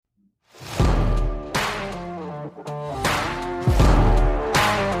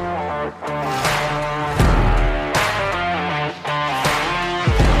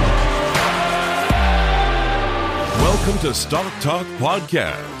to Stock Talk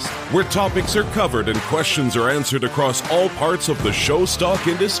Podcast, where topics are covered and questions are answered across all parts of the show stock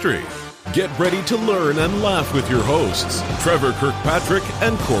industry. Get ready to learn and laugh with your hosts, Trevor Kirkpatrick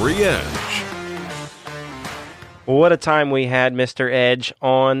and Corey Edge. What a time we had, Mr. Edge,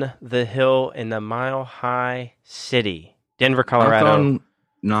 on the hill in the Mile High City, Denver, Colorado.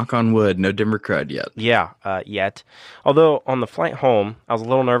 Knock on wood, no Denver crud yet. Yeah, yet. Although on the flight home, I was a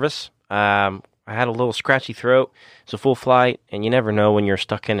little nervous. I had a little scratchy throat. It's a full flight, and you never know when you're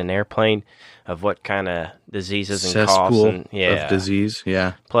stuck in an airplane of what kind of diseases and coughs. And, of disease,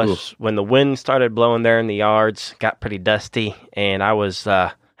 yeah. Plus, when the wind started blowing there in the yards, got pretty dusty, and I was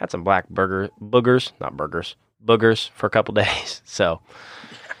had some black boogers for a couple days. So,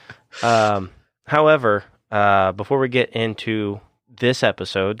 however, before we get into this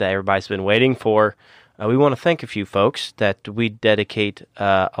episode that everybody's been waiting for, we want to thank a few folks that we dedicate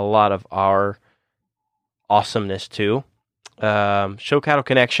a lot of our awesomeness to. Show Cattle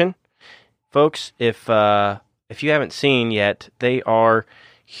Connection. Folks, if you haven't seen yet, they are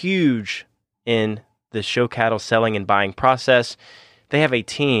huge in the show cattle selling and buying process. They have a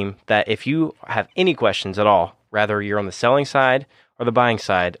team that if you have any questions at all, whether you're on the selling side or the buying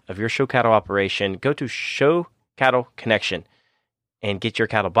side of your show cattle operation, go to Show Cattle Connection and get your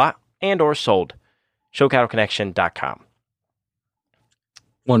cattle bought and or sold. ShowCattleConnection.com.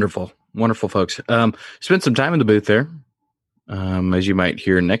 Wonderful folks. Spent some time in the booth there, as you might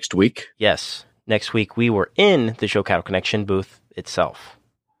hear next week. Yes, next week we were in the Show Cattle Connection booth itself.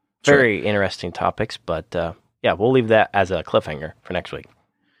 Very interesting topics, but yeah, we'll leave that as a cliffhanger for next week.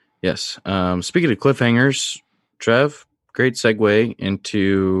 Yes. Speaking of cliffhangers, Trev, great segue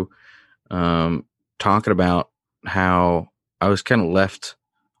into talking about how I was kind of left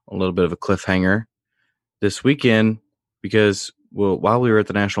a little bit of a cliffhanger this weekend because while we were at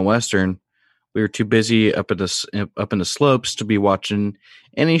the National Western, we were too busy up in the slopes to be watching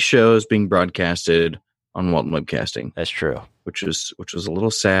any shows being broadcasted on Walton Webcasting. That's true. Which was a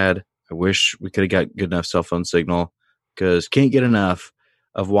little sad. I wish we could have got good enough cell phone signal because can't get enough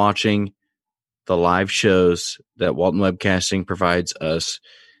of watching the live shows that Walton Webcasting provides us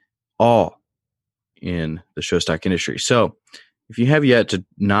all in the show stock industry. So if you have yet to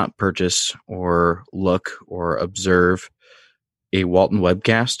not purchase or look or observe a Walton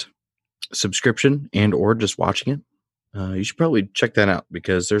Webcast subscription and or just watching it, you should probably check that out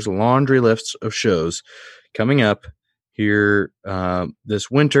because there's a laundry list of shows coming up here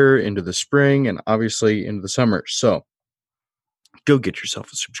this winter, into the spring, and obviously into the summer. So go get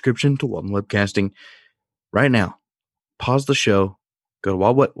yourself a subscription to Walton Webcasting right now. Pause the show, go to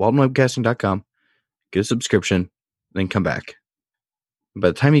waltonwebcasting.com, get a subscription, then come back. By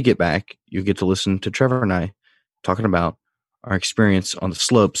the time you get back, you get to listen to Trevor and I talking about our experience on the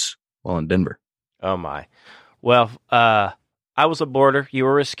slopes while in Denver. Oh, my. Well, I was a boarder. You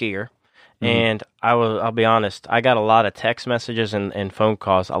were a skier. Mm-hmm. And I'll be honest, I got a lot of text messages and phone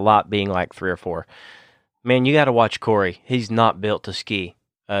calls, a lot being like 3 or 4. Man, you got to watch Corey. He's not built to ski.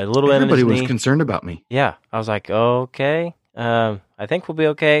 Everybody was concerned about me. Yeah. I was like, okay. I think we'll be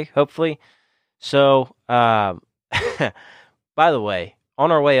okay, hopefully. So, by the way,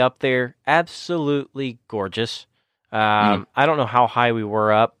 on our way up there, absolutely gorgeous. I don't know how high we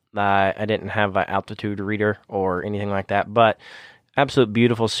were up. I didn't have an altitude reader or anything like that, but absolute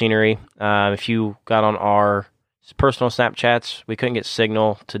beautiful scenery. If you got on our personal Snapchats, we couldn't get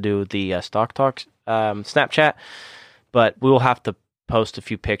signal to do the Stock Talk Snapchat, but we will have to post a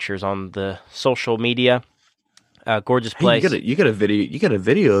few pictures on the social media. Gorgeous place. Hey, you got a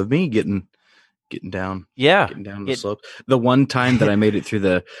video of me getting down. Yeah, getting down the slope. The one time that I made it through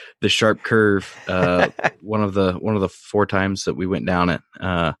the sharp curve, one of the 4 times that we went down it.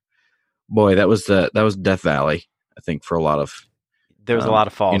 Boy, that was Death Valley. I think for a lot of there was a lot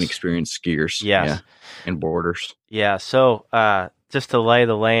of falls, inexperienced skiers. Yes. Yeah, and boarders. Yeah. So just to lay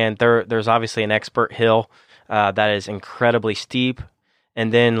the land, there's obviously an expert hill that is incredibly steep,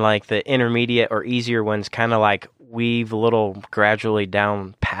 and then like the intermediate or easier ones kind of like weave a little gradually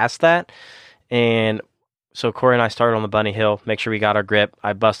down past that. And so Corey and I started on the bunny hill, make sure we got our grip.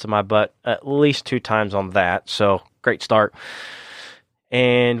 I busted my butt at least 2 times on that. So great start.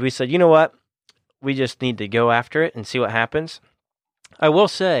 And we said, you know what? We just need to go after it and see what happens. I will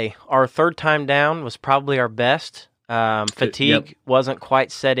say our 3rd time down was probably our best. Fatigue wasn't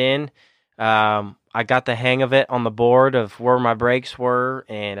quite set in. I got the hang of it on the board of where my brakes were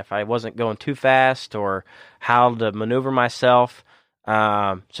and if I wasn't going too fast or how to maneuver myself.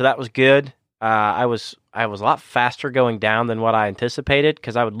 So that was good. I was a lot faster going down than what I anticipated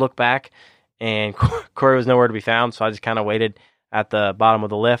because I would look back and Corey was nowhere to be found, so I just kind of waited at the bottom of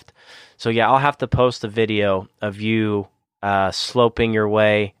the lift. So yeah, I'll have to post a video of you sloping your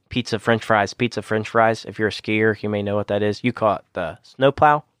way. Pizza, French fries. If you're a skier, you may know what that is. You call it the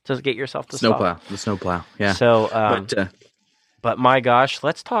snowplow to get yourself to snowplow. The snowplow. Yeah. So, but my gosh,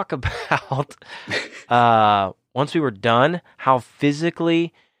 let's talk about once we were done, how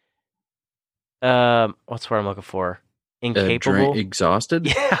physically, what's the word I'm looking for? Incapable, exhausted.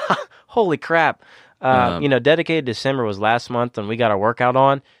 Yeah, holy crap! Dedicated December was last month, and we got our workout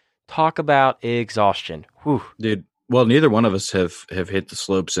on. Talk about exhaustion, whew, dude. Well, neither one of us have hit the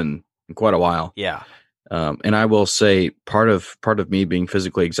slopes in quite a while. Yeah, and I will say part of me being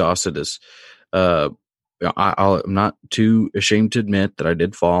physically exhausted is, I'm not too ashamed to admit that I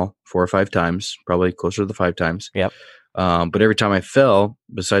did fall 4 or 5 times, probably closer to the 5 times. Yep. But every time I fell,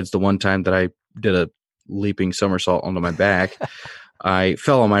 besides the one time that I did a leaping somersault onto my back, I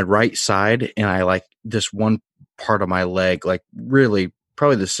fell on my right side, and I like this one part of my leg, like really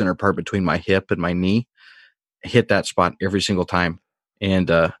probably the center part between my hip and my knee, hit that spot every single time. And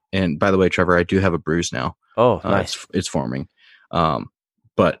by the way, Trevor, I do have a bruise now. Oh, nice. It's forming.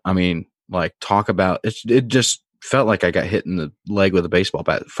 But I mean, like, talk about it just felt like I got hit in the leg with a baseball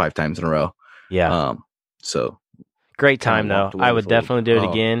bat 5 times in a row. Yeah. So great time though. I would definitely do it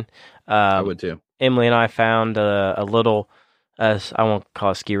again. I would too. Emily and I found a little, I won't call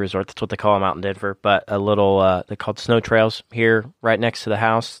it a ski resort. That's what they call them out in Denver, but a little, they're called snow trails here right next to the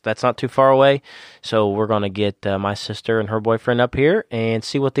house. That's not too far away. So we're going to get my sister and her boyfriend up here and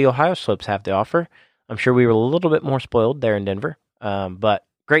see what the Ohio slopes have to offer. I'm sure we were a little bit more spoiled there in Denver, but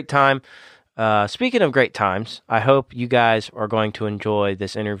great time. Speaking of great times, I hope you guys are going to enjoy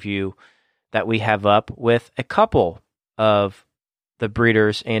this interview that we have up with a couple of the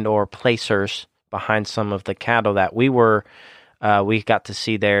breeders and or placers behind some of the cattle that we got to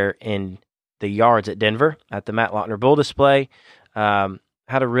see there in the yards at Denver at the Matt Lautner Bull Display. Had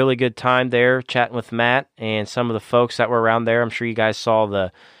a really good time there chatting with Matt and some of the folks that were around there. I'm sure you guys saw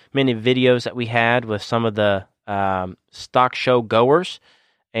the many videos that we had with some of the stock show goers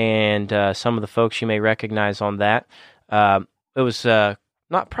and some of the folks you may recognize on that. It was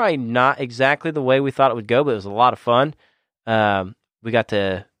probably not exactly the way we thought it would go, but it was a lot of fun. We got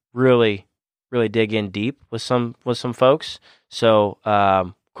to really dig in deep with some folks. So,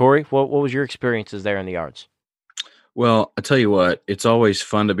 Corey, what was your experiences there in the yards? Well, I tell you what, it's always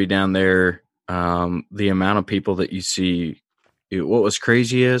fun to be down there. The amount of people that you see, what was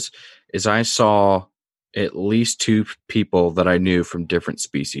crazy is I saw at least 2 people that I knew from different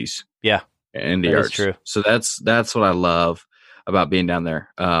species. Yeah. In the yards. True. So that's what I love about being down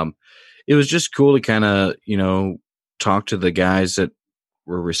there. It was just cool to kind of, talk to the guys that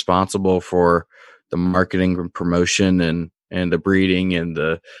were responsible for the marketing and promotion and the breeding and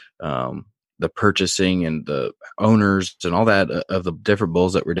the purchasing and the owners and all that of the different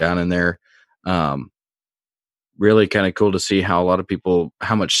bulls that were down in there. Really kind of cool to see how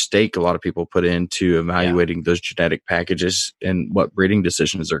much stake a lot of people put into evaluating those genetic packages and what breeding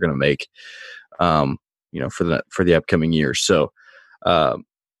decisions they're going to make, for the upcoming years. So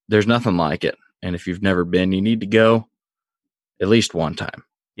there's nothing like it. And if you've never been, you need to go at least one time.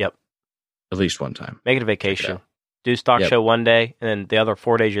 Yep. At least one time. Make it a vacation. Do stock show one day, and then the other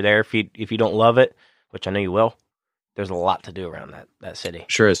 4 days you're there. If you don't love it, which I know you will, there's a lot to do around that city.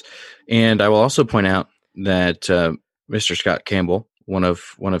 Sure is. And I will also point out that Mr. Scott Campbell, one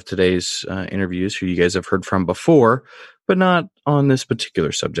of today's interviews, who you guys have heard from before, but not on this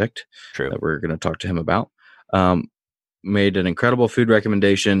particular subject that we're going to talk to him about, made an incredible food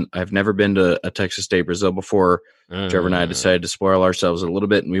recommendation. I've never been to a Texas State Brazil before. Trevor and I decided to spoil ourselves a little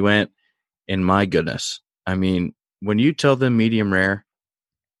bit, and we went. And my goodness, I mean, when you tell them medium rare,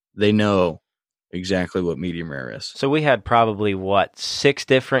 they know exactly what medium rare is. So we had probably 6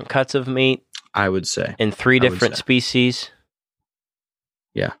 different cuts of meat, I would say, in 3 different species.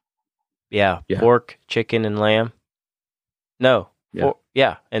 Yeah. Pork, chicken, and lamb. No.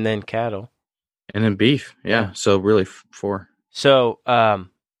 And then cattle. And then beef. Yeah. So really 4. So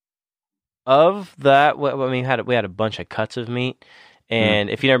of that, we had a bunch of cuts of meat. And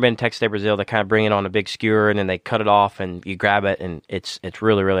if you've never been to Texas State Brazil, they kind of bring it on a big skewer and then they cut it off and you grab it, and it's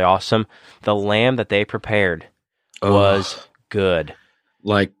really, really awesome. The lamb that they prepared was good.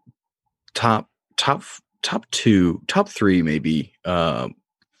 Like top 2, top 3 maybe.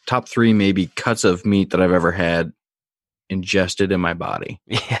 Top 3 maybe cuts of meat that I've ever had ingested in my body.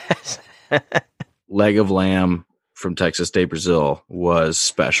 Yes. Leg of lamb from Texas State Brazil was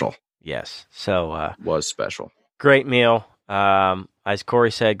special. Yes. So was special. Great meal. As Corey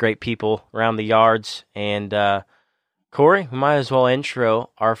said, great people around the yards. And Corey, we might as well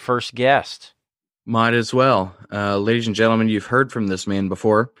intro our first guest. Might as well. Ladies and gentlemen, you've heard from this man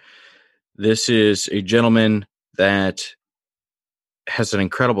before. This is a gentleman that has an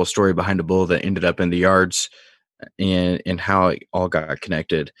incredible story behind a bull that ended up in the yards and how it all got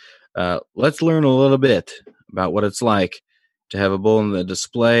connected. Let's learn a little bit about what it's like to have a bull in the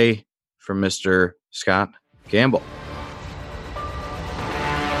display from Mr. Scott Gamble.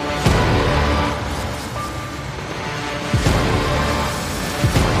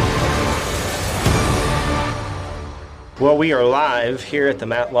 Well, we are live here at the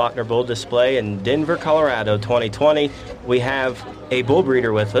Matt Lochner Bull Display in Denver, Colorado, 2020. We have a bull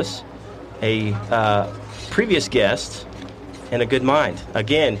breeder with us, a previous guest, and a good mind.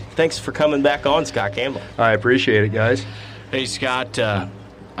 Again, thanks for coming back on, Scott Gamble. I appreciate it, guys. Hey, Scott, I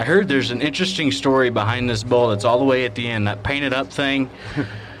heard there's an interesting story behind this bull that's all the way at the end, that painted up thing.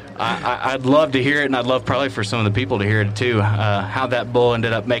 I'd love to hear it, and I'd love probably for some of the people to hear it too, how that bull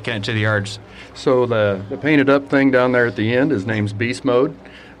ended up making it to the yards. So the painted up thing down there at the end, his name's Beast Mode.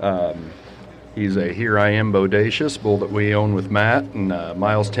 He's a Here I Am Bodacious bull that we own with Matt and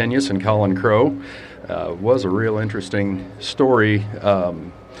Miles Tenius and Colin Crow. Was a real interesting story.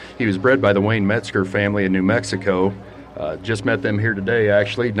 He was bred by the Wayne Metzger family in New Mexico. Just met them here today,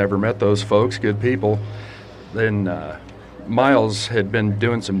 actually. Never met those folks, good people. Then Miles had been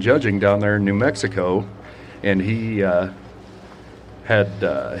doing some judging down there in New Mexico, and he'd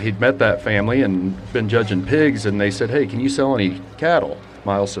met that family and been judging pigs, and they said, "Hey, can you sell any cattle?"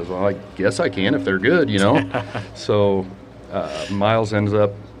 Miles says, "Well, I guess I can if they're good, you know." So Miles ends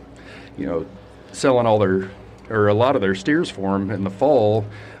up, selling a lot of their steers for him in the fall.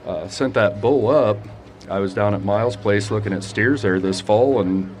 Sent that bull up. I was down at Miles' place looking at steers there this fall,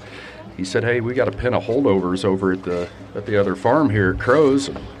 and he said, "Hey, we got a pen of holdovers over at the other farm here at Crow's."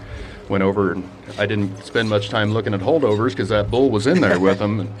 Went over, and I didn't spend much time looking at holdovers because that bull was in there with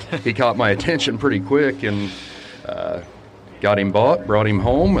him. And he caught my attention pretty quick, and got him brought him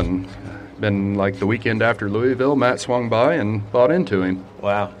home, and then like the weekend after Louisville, Matt swung by and bought into him.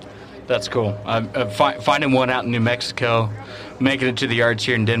 Wow. That's cool. Finding one out in New Mexico, making it to the yards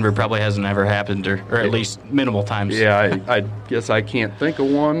here in Denver probably hasn't ever happened, or at least minimal times. Yeah, I guess I can't think of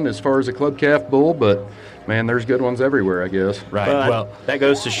one as far as a club calf bull, but man, there's good ones everywhere, I guess. Right. Well, that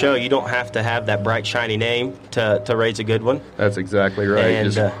goes to show you don't have to have that bright, shiny name to raise a good one. That's exactly right.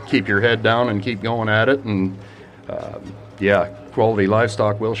 And, just keep your head down and keep going at it, and quality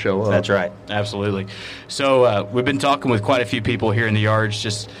livestock will show up. That's right. Absolutely. So we've been talking with quite a few people here in the yards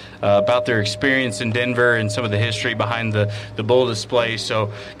just about their experience in Denver and some of the history behind the bull display.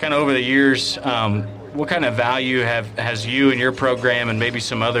 So kind of over the years, what kind of value has you and your program and maybe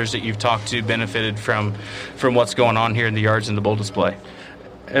some others that you've talked to benefited from what's going on here in the yards and the bull display?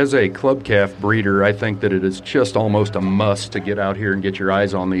 As a club calf breeder, I think that it is just almost a must to get out here and get your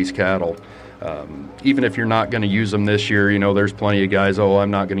eyes on these cattle. Even if you're not going to use them this year, there's plenty of guys,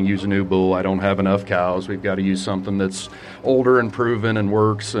 I'm not going to use a new bull. I don't have enough cows. We've got to use something that's older and proven and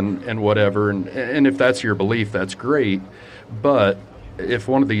works and whatever. And if that's your belief, that's great. But if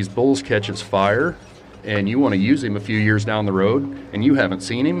one of these bulls catches fire and you want to use him a few years down the road and you haven't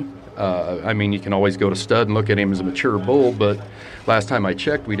seen him, you can always go to stud and look at him as a mature bull. But last time I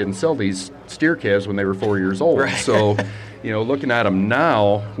checked, we didn't sell these steer calves when they were 4 years old. Right. So looking at them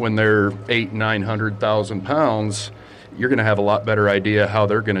now when they're 800,000-900,000 pounds, you're going to have a lot better idea how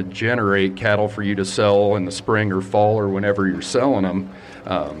they're going to generate cattle for you to sell in the spring or fall or whenever you're selling them,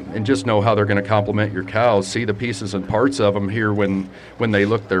 and just know how they're going to complement your cows. See the pieces and parts of them here when they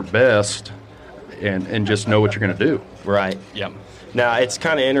look their best, and just know what you're going to do. Right. Yep. Now, it's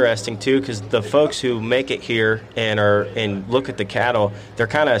kind of interesting, too, because the folks who make it here and look at the cattle, they're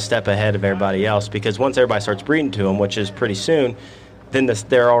kind of a step ahead of everybody else, because once everybody starts breeding to them, which is pretty soon, then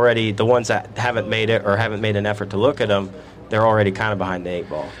they're already, the ones that haven't made it or haven't made an effort to look at them, they're already kind of behind the eight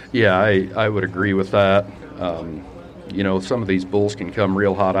ball. Yeah, I would agree with that. Some of these bulls can come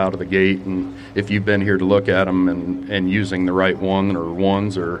real hot out of the gate, and if you've been here to look at them and using the right one or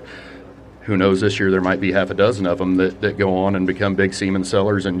ones, or who knows, this year there might be half a dozen of them that go on and become big semen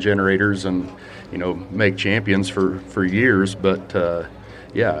sellers and generators and, make champions for years. But,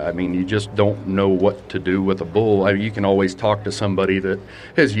 you just don't know what to do with a bull. You can always talk to somebody that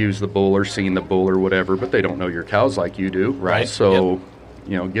has used the bull or seen the bull or whatever, but they don't know your cows like you do. Right. So,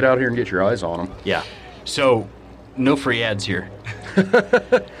 get out here and get your eyes on them. Yeah. So no free ads here.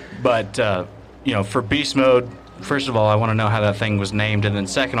 But, for Beast Mode, first of all, I want to know how that thing was named. And then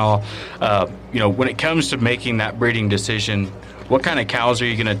second of all, when it comes to making that breeding decision, what kind of cows are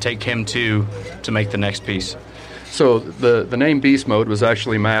you going to take him to make the next piece? So the name Beast Mode was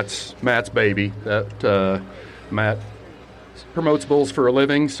actually Matt's baby. That Matt promotes bulls for a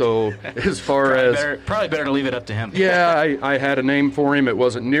living. So as far as probably better to leave it up to him. Yeah, I had a name for him. It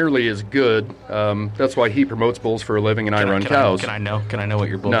wasn't nearly as good. That's why he promotes bulls for a living, and I run cows. Can I know what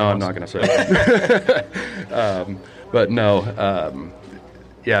your bull? No, was? I'm not going to say that. But no,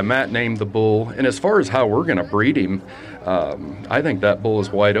 yeah, Matt named the bull. And as far as how we're going to breed him, I think that bull is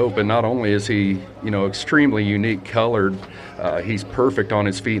wide open. Not only is he, extremely unique colored, he's perfect on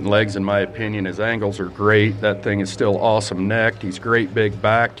his feet and legs, in my opinion. His angles are great. That thing is still awesome necked. He's great big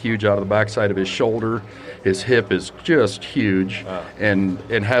backed, huge out of the backside of his shoulder. His hip is just huge and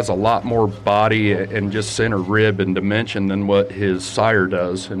has a lot more body and just center rib and dimension than what his sire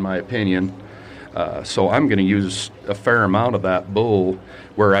does, in my opinion. So I'm going to use a fair amount of that bull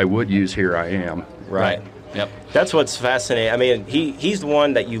where I would use Here I Am. Right. Yep. That's what's fascinating. I mean, he's the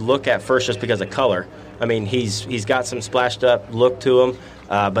one that you look at first just because of color. I mean, he's got some splashed up look to him,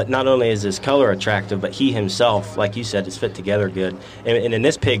 but not only is his color attractive, but he himself, like you said, is fit together good. And in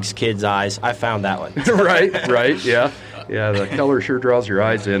this pig's kid's eyes, I found that one. Right, yeah. Yeah, the color sure draws your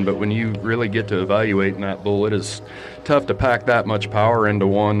eyes in, but when you really get to evaluating that bull, it is tough to pack that much power into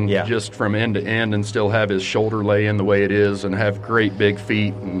one just from end to end and still have his shoulder lay in the way it is and have great big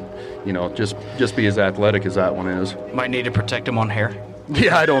feet and, just be as athletic as that one is. Might need to protect him on hair.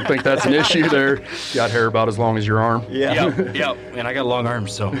 Yeah, I don't think that's an issue there. Got hair about as long as your arm. Yep. And I got long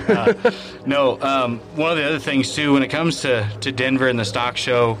arms, so. No, one of the other things, too, when it comes to Denver and the stock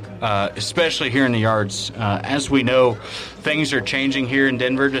show, especially here in the yards, as we know, things are changing here in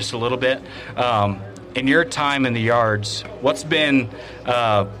Denver just a little bit. In your time in the yards, what's been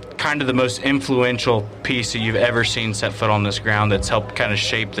kind of the most influential piece that you've ever seen set foot on this ground that's helped kind of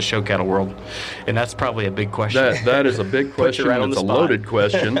shape the show cattle world? And that's probably a big question. That is a big question. It's a loaded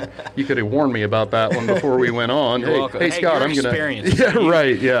question. You could have warned me about that one before we went on. Hey, Scott, I'm going to... Yeah,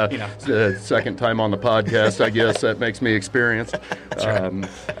 right, yeah. Second time on the podcast, I guess. That makes me experienced. Right.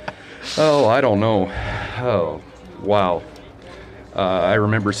 I don't know. Oh, wow. I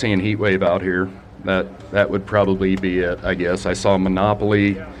remember seeing Heatwave out here. That would probably be it, I guess. I saw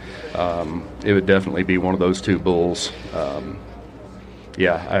Monopoly. It would definitely be one of those two bulls.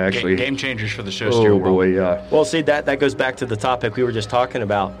 Yeah, I actually... Game changers for the show steer world. Oh, boy, yeah. Well, see, that goes back to the topic we were just talking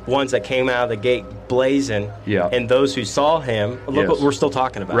about. Ones that came out of the gate blazing, and those who saw him, look what we're still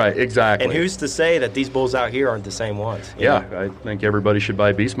talking about. Right, exactly. And who's to say that these bulls out here aren't the same ones? Yeah, I think everybody should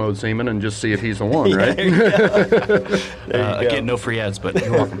buy Beast Mode semen and just see if he's the one, right? Again, no free ads, but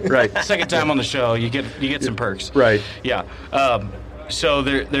you're welcome. Right. Second time on the show, you get some perks. Right. Yeah. So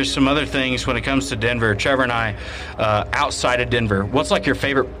there's some other things when it comes to Denver. Trevor and I, outside of Denver, what's like your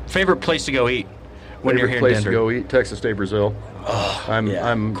favorite place to go eat when you're here in Denver? Favorite place to go eat? Texas State Brazil.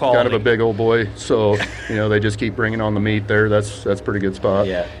 I'm Quality. kind of a big old boy, so they just keep bringing on the meat there. That's a pretty good spot.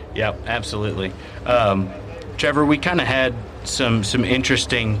 Yeah, absolutely. Trevor, we kind of had some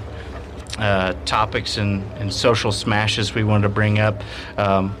interesting topics and social smashes we wanted to bring up.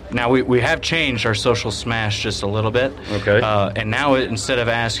 Now we have changed our social smash just a little bit. Okay. And now instead of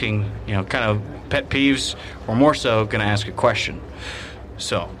asking kind of pet peeves, we're more so going to ask a question.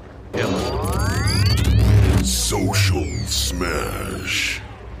 So. Social smash.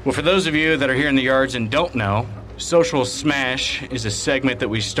 Well, for those of you that are here in the yards and don't know, Social Smash is a segment that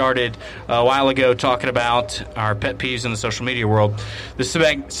we started a while ago talking about our pet peeves in the social media world. This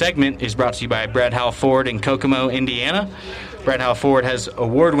segment is brought to you by Brad Howell Ford in Kokomo, Indiana. Brad Howell Ford has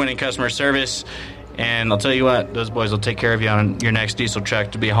award-winning customer service, and I'll tell you what, those boys will take care of you on your next diesel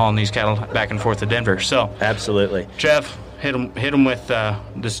truck to be hauling these cattle back and forth to Denver. So, absolutely. Jeff, hit them with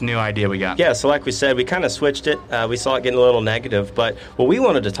this new idea we got. Yeah, so like we said, we kind of switched it. We saw it getting a little negative, but what we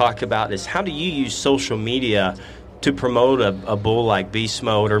wanted to talk about is how do you use social media to promote a bull like Beast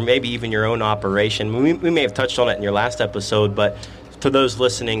Mode or maybe even your own operation? We may have touched on it in your last episode, but for those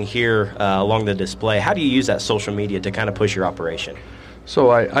listening here along the display, how do you use that social media to kind of push your operation? So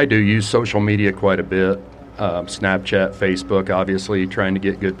I do use social media quite a bit. Snapchat, Facebook, obviously, trying to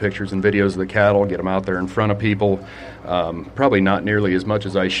get good pictures and videos of the cattle, get them out there in front of people. Probably not nearly as much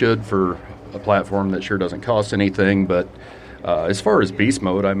as I should for a platform that sure doesn't cost anything, but as far as Beast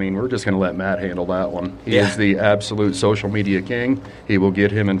Mode, I mean, we're just going to let Matt handle that one. He is the absolute social media king. He will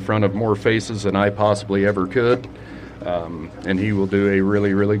get him in front of more faces than I possibly ever could, and he will do a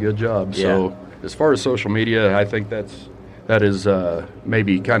really, really good job. Yeah. So as far as social media, I think that is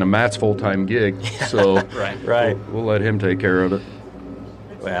maybe kind of Matt's full-time gig. So right. We'll let him take care of it.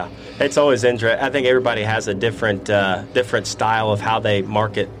 Yeah, it's always interesting. I think everybody has a different style of how they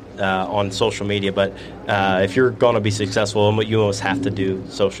market on social media, but if you're going to be successful, you almost have to do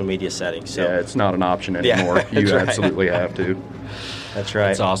social media settings. So. Yeah, it's not an option anymore. You absolutely have to. That's right.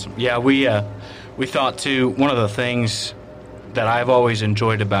 That's awesome. Yeah, we thought too, one of the things that I've always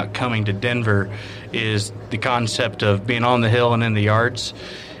enjoyed about coming to Denver is the concept of being on the hill and in the yards.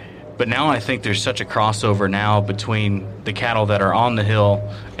 But now I think there's such a crossover now between the cattle that are on the hill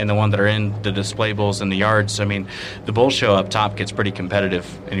and the one that are in the display bulls and the yards. I mean, the bull show up top gets pretty competitive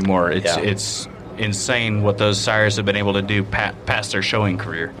anymore. It's insane what those sires have been able to do past their showing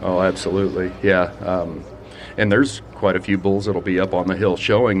career. Oh, absolutely. Yeah. And there's quite a few bulls that'll be up on the hill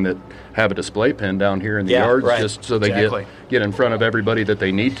showing that have a display pen down here in the yards just so they get in front of everybody that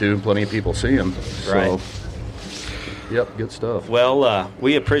they need to, and plenty of people see them. Right. So, yep, good stuff. Well,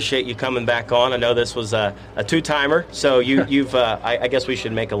 we appreciate you coming back on. I know this was a two-timer, so you've. I guess we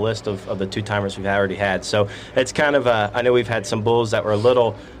should make a list of the two-timers we've already had. So it's kind of. I know we've had some bulls that were a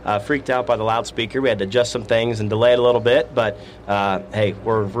little freaked out by the loudspeaker. We had to adjust some things and delay it a little bit, but hey,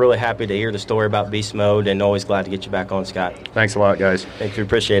 we're really happy to hear the story about Beast Mode, and always glad to get you back on, Scott. Thanks a lot, guys. Thanks, we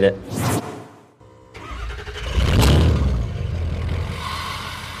appreciate it.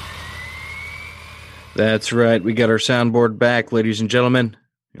 That's right. We got our soundboard back, ladies and gentlemen.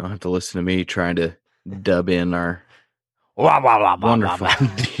 You don't have to listen to me trying to dub in our wonderful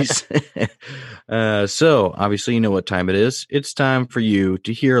melodies. So, obviously, you know what time it is. It's time for you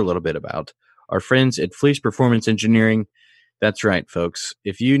to hear a little bit about our friends at Fleece Performance Engineering. That's right, folks.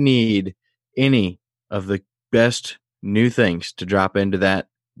 If you need any of the best new things to drop into that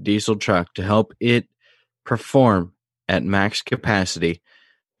diesel truck to help it perform at max capacity,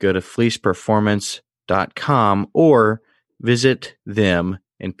 go to fleeceperformance.com or visit them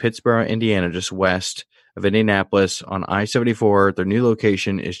in Pittsburgh, Indiana, just west of Indianapolis on I-74. Their new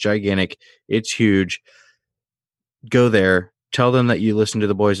location is gigantic. It's huge. Go there. Tell them that you listen to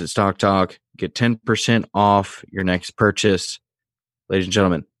the boys at Stock Talk. Get 10% off your next purchase. Ladies and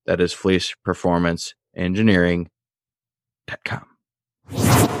gentlemen, that is fleeceperformanceengineering.com.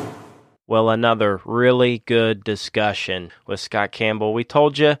 Well, another really good discussion with Scott Campbell. We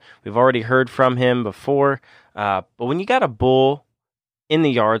told you, we've already heard from him before, but when you got a bull in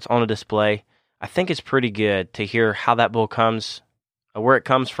the yards on a display, I think it's pretty good to hear how that bull comes, where it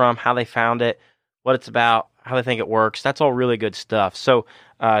comes from, how they found it, what it's about, how they think it works. That's all really good stuff. So,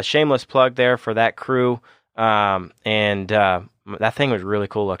 shameless plug there for that crew, and that thing was really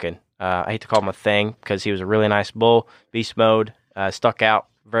cool looking. I hate to call him a thing because he was a really nice bull. Beast Mode stuck out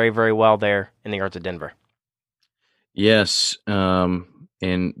very, very well there in the yards of Denver. Yes,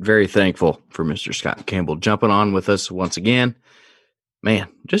 and very thankful for Mr. Scott Campbell jumping on with us once again. Man,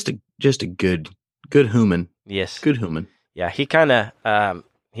 just a good human. Yes, good human. Yeah, he kind of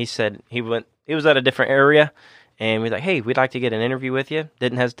he said he was at a different area, and we were like, hey, we'd like to get an interview with you.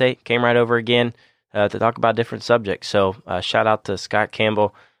 Didn't hesitate, came right over again to talk about different subjects. So shout out to Scott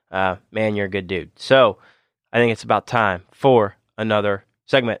Campbell. Man, you're a good dude. So I think it's about time for another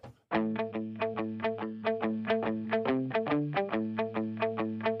segment.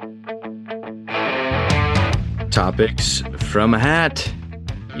 Topics from a hat.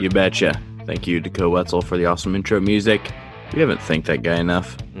 You betcha. Thank you, Dakota Wetzel, for the awesome intro music. We haven't thanked that guy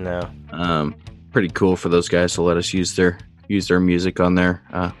enough. No. Pretty cool for those guys to let us use their music on their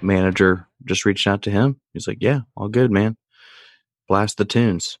manager. Just reached out to him. He's like, yeah, all good, man. Blast the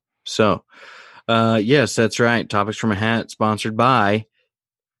tunes. So, yes, that's right. Topics from a hat, sponsored by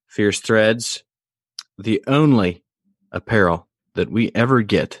Fierce Threads. The only apparel that we ever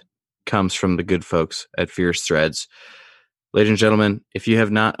get comes from the good folks at Fierce Threads. Ladies and gentlemen, if you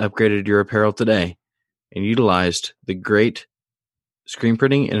have not upgraded your apparel today and utilized the great screen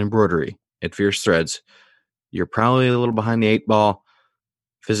printing and embroidery at Fierce Threads, you're probably a little behind the eight ball.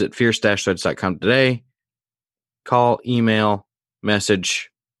 Visit fierce-threads.com today. Call, email, message,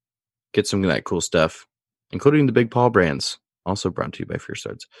 get some of that cool stuff, including the Big Paul brands, also brought to you by Fierce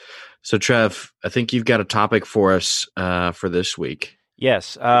Threads. So, Trev, I think you've got a topic for us for this week.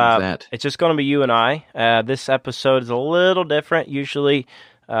 Yes. It's just going to be you and I. This episode is a little different. Usually,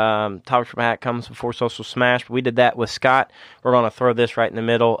 Topics from a Hat comes before Social Smash, but we did that with Scott. We're going to throw this right in the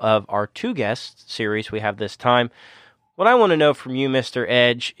middle of our two guest series we have this time. What I want to know from you, Mr.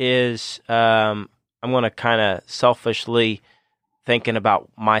 Edge, is I'm going to kind of selfishly thinking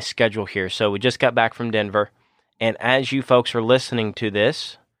about my schedule here. So we just got back from Denver, and as you folks are listening to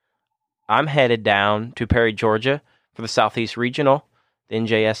this, I'm headed down to Perry, Georgia for the Southeast Regional, the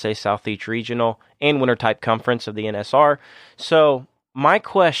NJSA Southeast Regional, and Winter Type Conference of the NSR. So my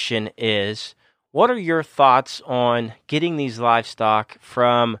question is, what are your thoughts on getting these livestock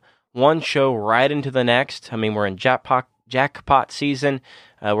from one show right into the next? I mean, we're in jackpot season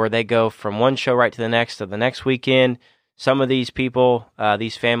where they go from one show right to the next weekend. Some of these people,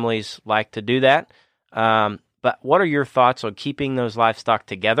 these families like to do that. But what are your thoughts on keeping those livestock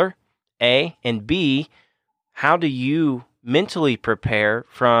together, A? And B, how do you mentally prepare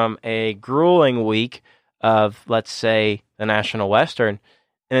from a grueling week of, let's say, the National Western,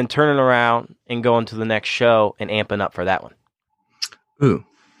 and then turning around and going to the next show and amping up for that one? Ooh,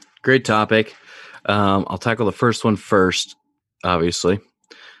 great topic. I'll tackle the first one first, obviously.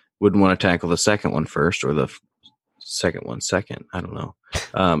 Wouldn't want to tackle the second one first, or the second one second. I don't know.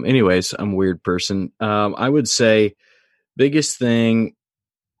 Anyways, I'm a weird person. I would say biggest thing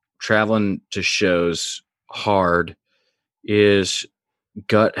traveling to shows hard is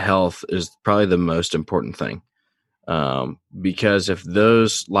gut health is probably the most important thing. Because if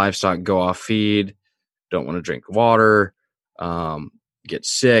those livestock go off feed, don't want to drink water, get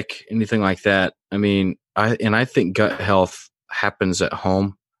sick, anything like that. I mean, I think gut health happens at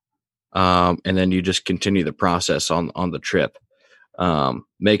home. And then you just continue the process on the trip.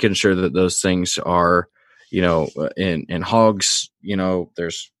 Making sure that those things are, in hogs,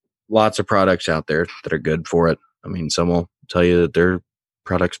 there's lots of products out there that are good for it. I mean, some will tell you that their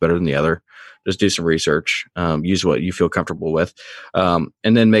product's better than the other. Just do some research, use what you feel comfortable with. And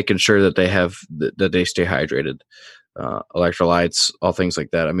then making sure that that they stay hydrated, electrolytes, all things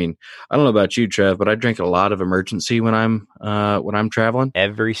like that. I mean, I don't know about you, Trev, but I drink a lot of Emergency when I'm traveling.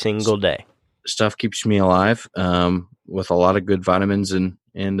 Every single day. Stuff keeps me alive, with a lot of good vitamins and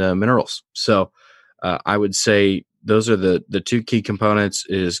minerals. So, I would say those are the two key components: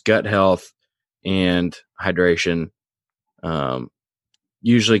 is gut health and hydration.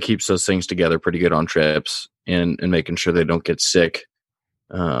 Usually keeps those things together pretty good on trips, and making sure they don't get sick.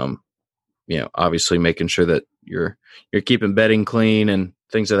 Obviously making sure that you're keeping bedding clean and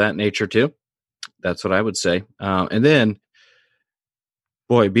things of that nature too. That's what I would say. And then,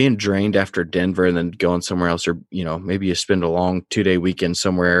 boy, being drained after Denver and then going somewhere else, or, maybe you spend a long 2-day weekend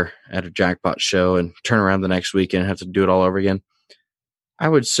somewhere at a jackpot show and turn around the next weekend and have to do it all over again. I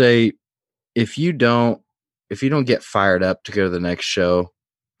would say if you don't get fired up to go to the next show,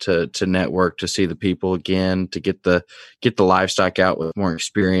 to network, to see the people again, to get the livestock out with more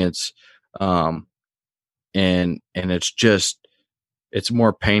experience, and it's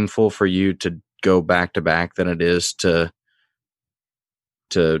more painful for you to go back to back than it is to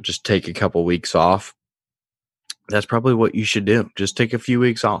just take a couple weeks off. That's probably what you should do. Just take a few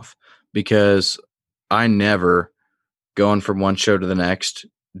weeks off, because I never, going from one show to the next,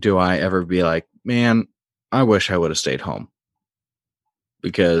 do I ever be like, man, I wish I would have stayed home,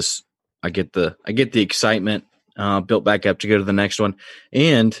 because I get the excitement built back up to go to the next one.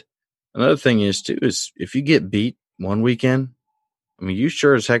 And another thing is if you get beat one weekend, I mean, you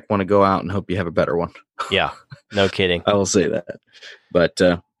sure as heck want to go out and hope you have a better one. Yeah, no kidding. I will say that. But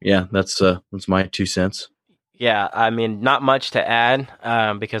that's my 2 cents. Yeah, I mean, not much to add,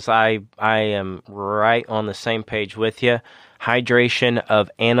 because I am right on the same page with you. Hydration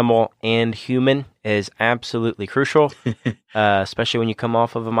of animal and human is absolutely crucial, especially when you come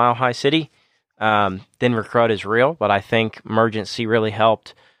off of a mile-high city. Denver crud is real, but I think Emergency really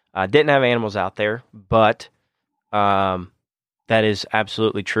helped. Didn't have animals out there, but that is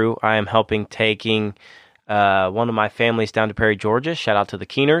absolutely true. I am helping taking one of my families down to Perry, Georgia. Shout out to the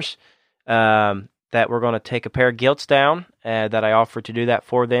Keeners. That we're going to take a pair of gilts down, that I offered to do that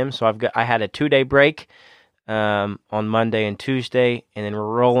for them. So I had a 2-day break on Monday and Tuesday, and then we're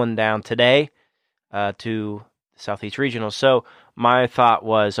rolling down today to Southeast Regional. So my thought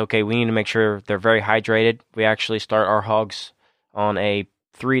was, okay, we need to make sure they're very hydrated. We actually start our hogs on a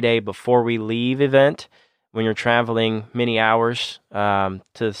 3-day before we leave event. When you're traveling many hours to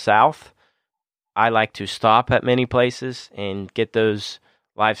the south, I like to stop at many places and get those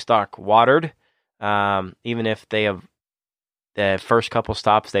livestock watered. Even if they have the first couple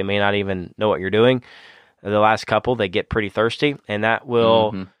stops, they may not even know what you're doing. The last couple, they get pretty thirsty, and that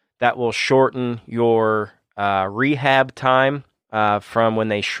will shorten your rehab time from when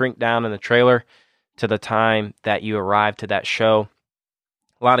they shrink down in the trailer to the time that you arrive to that show.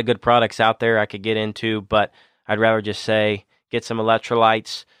 A lot of good products out there I could get into, but I'd rather just say get some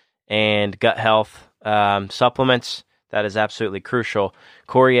electrolytes and gut health supplements. That is absolutely crucial.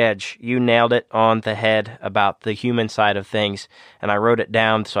 Corey Edge, you nailed it on the head about the human side of things, and I wrote it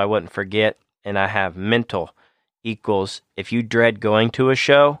down so I wouldn't forget, and I have mental equals if you dread going to a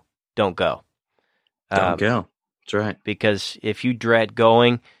show, don't go. Don't go. That's right. Because if you dread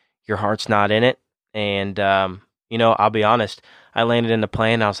going, your heart's not in it. And, I'll be honest, I landed in the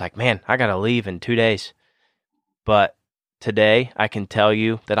plane, I was like, man, I got to leave in 2 days. But today, I can tell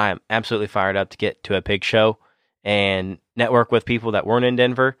you that I am absolutely fired up to get to a pig show and network with people that were in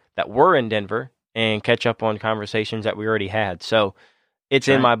Denver, and catch up on conversations that we already had. So it's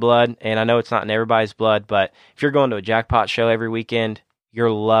in my blood, and I know it's not in everybody's blood, but if you're going to a jackpot show every weekend, you're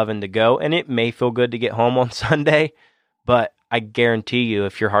loving to go, and it may feel good to get home on Sunday, but I guarantee you,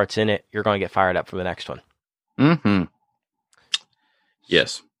 if your heart's in it, you're going to get fired up for the next one. Mm-hmm.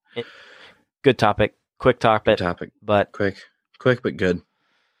 Yes. Good topic. Quick topic. But quick but good.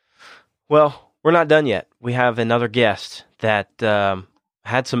 Well, we're not done yet. We have another guest that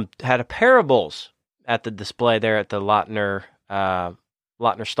had a pair of bulls at the display there at the Lautner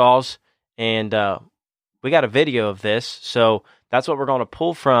stalls, and we got a video of this. So that's what we're going to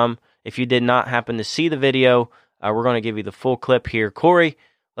pull from. If you did not happen to see the video, we're going to give you the full clip here. Corey,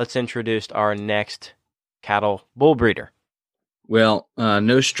 let's introduce our next cattle bull breeder. Well,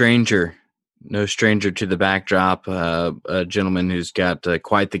 no stranger to the backdrop. A gentleman who's got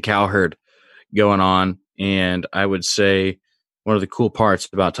quite the cow herd going on, and I would say one of the cool parts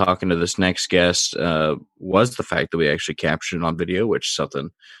about talking to this next guest was the fact that we actually captured it on video, which is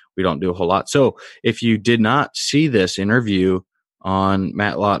something we don't do a whole lot. So if you did not see this interview on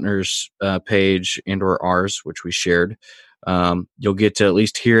Matt Lautner's page and or ours, which we shared, you'll get to at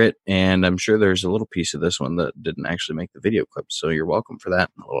least hear it. And I'm sure there's a little piece of this one that didn't actually make the video clip. So you're welcome for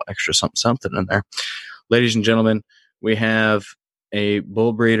that. A little extra something in there. Ladies and gentlemen, we have a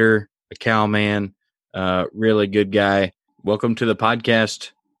bull breeder, a cow man, really good guy. Welcome to the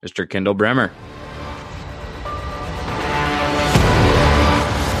podcast, Mr. Kendall Bremer.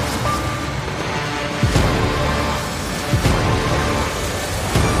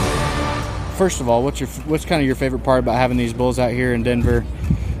 First of all, what's kind of your favorite part about having these bulls out here in Denver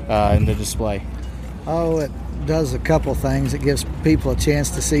in the display? Oh, it does a couple things. It gives people a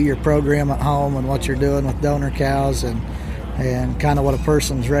chance to see your program at home and what you're doing with donor cows and kind of what a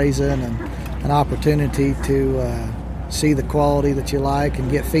person's raising, and an opportunity to see the quality that you like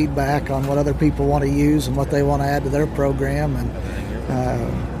and get feedback on what other people want to use and what they want to add to their program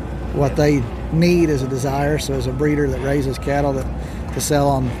and what they need as a desire. So as a breeder that raises cattle to sell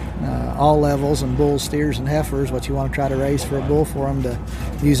on all levels, and bulls, steers, and heifers, what you want to try to raise for a bull for them to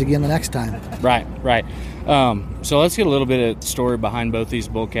use again the next time. Right. So let's get a little bit of story behind both these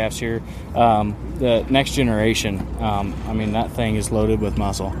bull calves here. The next generation, that thing is loaded with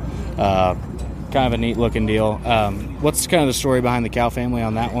muscle. Kind of a neat looking deal. What's kind of the story behind the cow family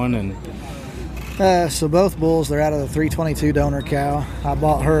on that one? And so both bulls, they're out of the 322 donor cow. I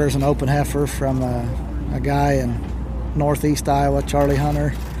bought her as an open heifer from a guy in Northeast Iowa, Charlie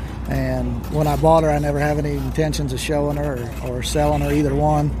Hunter. And when I bought her, I never have any intentions of showing her or selling her, either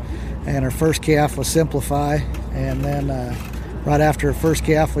one. And her first calf was Simplify. And then right after her first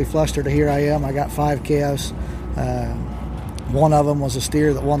calf, we flushed her to Here I Am. I got 5 calves. One of them was a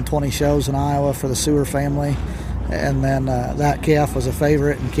steer that won 20 shows in Iowa for the Sewer family. And then that calf was a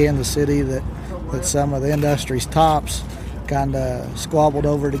favorite in Kansas City that some of the industry's tops kind of squabbled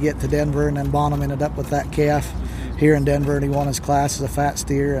over to get to Denver. And then Bonham ended up with that calf here in Denver, and he won his class as a fat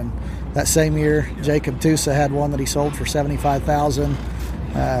steer. And that same year, Jacob Tusa had one that he sold for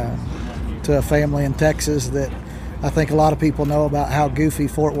 $75,000 to a family in Texas that I think a lot of people know about how goofy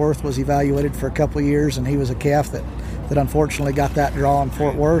Fort Worth was evaluated for a couple of years, and he was a calf that unfortunately got that draw in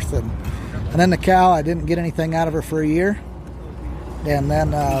Fort Worth. And then the cow, I didn't get anything out of her for a year. And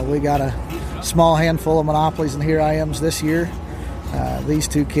then we got a small handful of monopolies and Here I Ams this year. These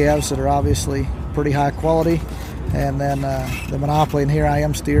 2 calves that are obviously pretty high quality. And then the Monopoly and Here I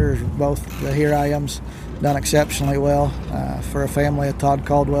Am steers, both the Here I Am's done exceptionally well for a family of Todd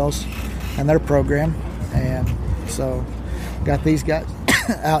Caldwell's and their program. And so got these guys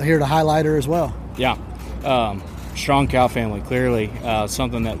out here to highlight her as well. Yeah. Strong cow family, clearly.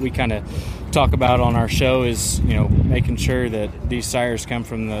 Something that we kind of talk about on our show is, making sure that these sires come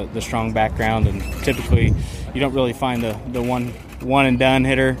from the strong background. And typically you don't really find the one and done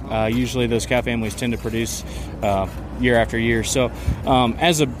hitter. Usually those cow families tend to produce year after year. So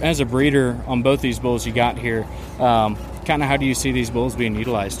as a breeder on both these bulls you got here, kind of how do you see these bulls being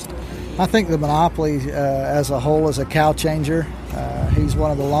utilized? I think the Monopoly as a whole is a cow changer. He's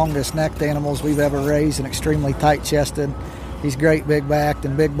one of the longest necked animals we've ever raised and extremely tight chested. He's great big backed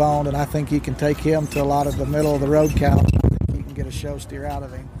and big boned, and I think you can take him to a lot of the middle of the road cows. I think you can get a show steer out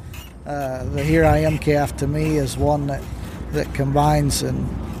of him. The Here I Am calf to me is one that combines, and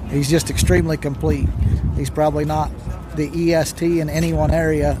he's just extremely complete. He's probably not the EST in any one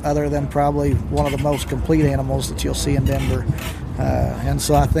area other than probably one of the most complete animals that you'll see in Denver. And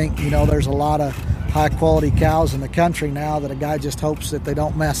so I think, there's a lot of high quality cows in the country now that a guy just hopes that they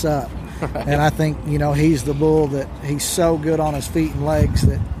don't mess up. Right. And I think, he's the bull that he's so good on his feet and legs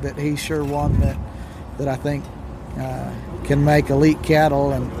that he's sure one that I think can make elite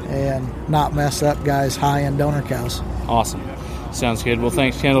cattle and not mess up guys' high-end donor cows. Awesome. Sounds good. Well,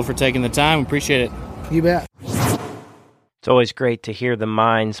 thanks, Kendall, for taking the time. Appreciate it. You bet. It's always great to hear the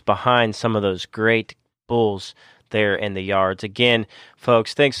minds behind some of those great bulls there in the yards. Again,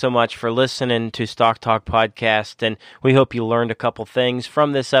 folks, thanks so much for listening to Stock Talk Podcast, and we hope you learned a couple things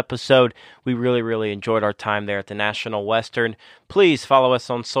from this episode. We really, really enjoyed our time there at the National Western. Please follow us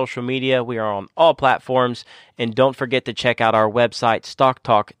on social media. We are on all platforms, and don't forget to check out our website,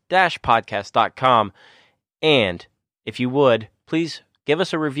 stocktalk-podcast.com. And if you would, please give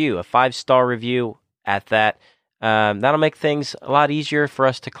us a review, a 5-star review at that. That'll make things a lot easier for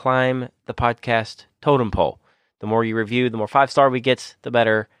us to climb the podcast totem pole. The more you review, the more 5-star we get, the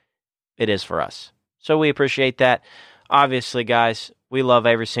better it is for us. So we appreciate that. Obviously, guys, we love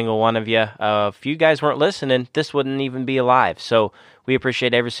every single one of you. If you guys weren't listening, this wouldn't even be alive. So we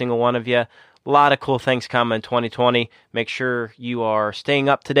appreciate every single one of you. A lot of cool things coming in 2020. Make sure you are staying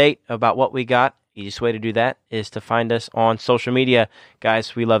up to date about what we got. Easiest way to do that is to find us on social media.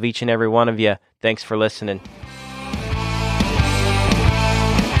 Guys, we love each and every one of you. Thanks for listening.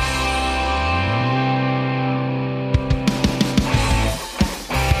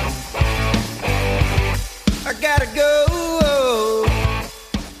 I gotta go.